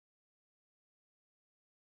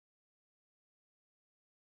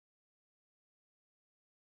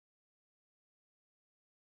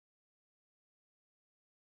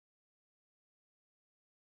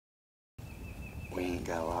ain't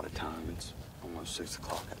got a lot of time. It's almost 6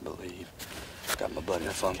 o'clock, I believe. Got my buddy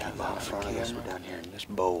Funky out in front of us. We're down here in this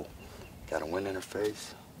bowl. Got a wind in her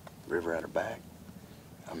face, river at her back.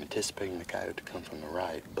 I'm anticipating the coyote to come from the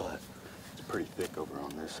right, but it's pretty thick over on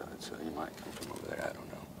this side, so he might come from over there. I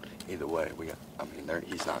don't know. Either way,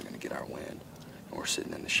 he's not going to get our wind, and we're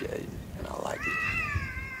sitting in the shade, and I like it.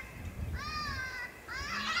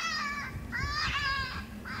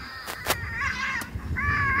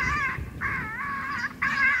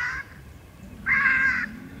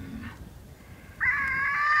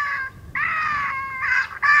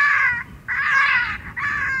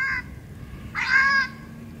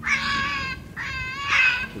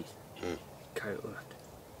 Coyote left.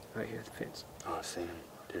 Right here at the fence. Oh, I seen him.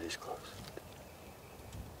 Dude, he's close.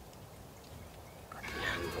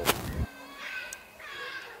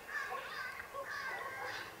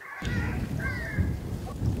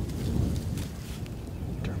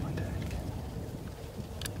 Turn my tag again.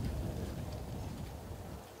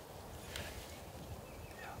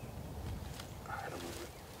 Yeah. Alright, I'm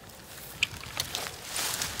moving.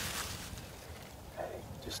 Hey,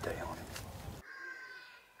 just stay on him.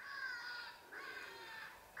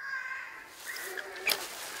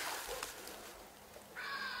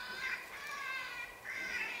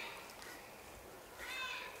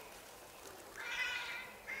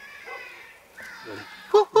 Ready?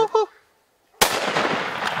 Woo, woo, woo.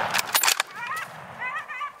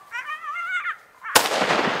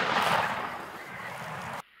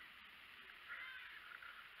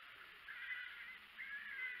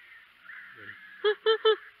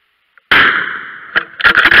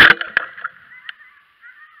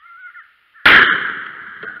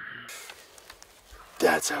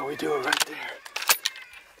 That's how we do it right there.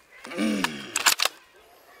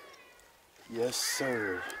 Yes,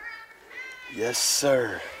 sir. Yes,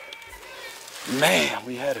 sir. Man,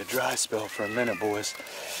 we had a dry spell for a minute, boys.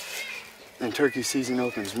 And turkey season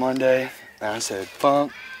opens Monday. And I said,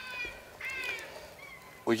 Funk,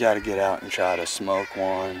 we got to get out and try to smoke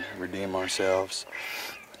one, redeem ourselves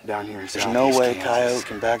down here in Southeast Kansas. There's no way coyote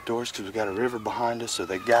can back doors because we got a river behind us, so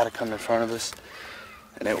they got to come in front of us.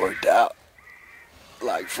 And it worked out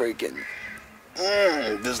like freaking,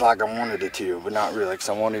 just like I wanted it to, but not really, because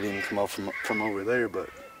I wanted him to come up from over there, but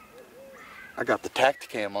I got the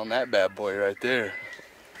Tacticam on that bad boy right there.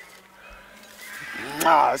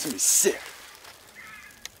 Ah, that's gonna be sick.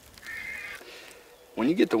 When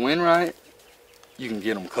you get the wind right, you can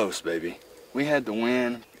get them close, baby. We had the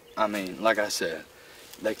wind, I mean, like I said,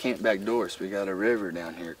 they can't back doors. We got a river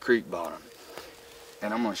down here, creek bottom.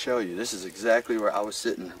 And I'm gonna show you, this is exactly where I was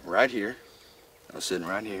sitting right here. I was sitting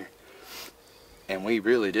right here. And we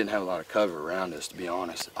really didn't have a lot of cover around us, to be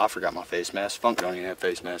honest. I forgot my face mask. Funk don't even have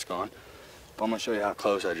face mask on. But I'm gonna show you how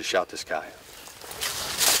close I just shot this coyote.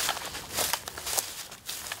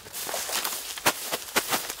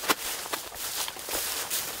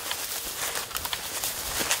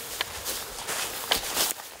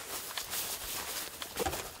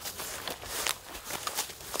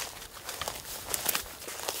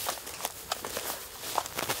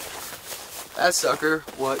 That sucker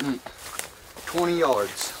wasn't 20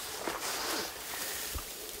 yards.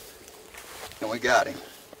 And we got him.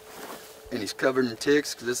 And he's covered in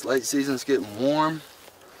ticks because this late season's getting warm.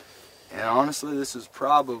 And honestly, this is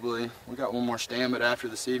probably, we got one more stand, but after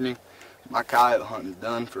this evening, my coyote hunting's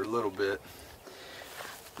done for a little bit.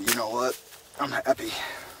 You know what? I'm happy.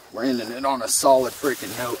 We're ending it on a solid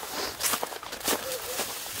freaking note.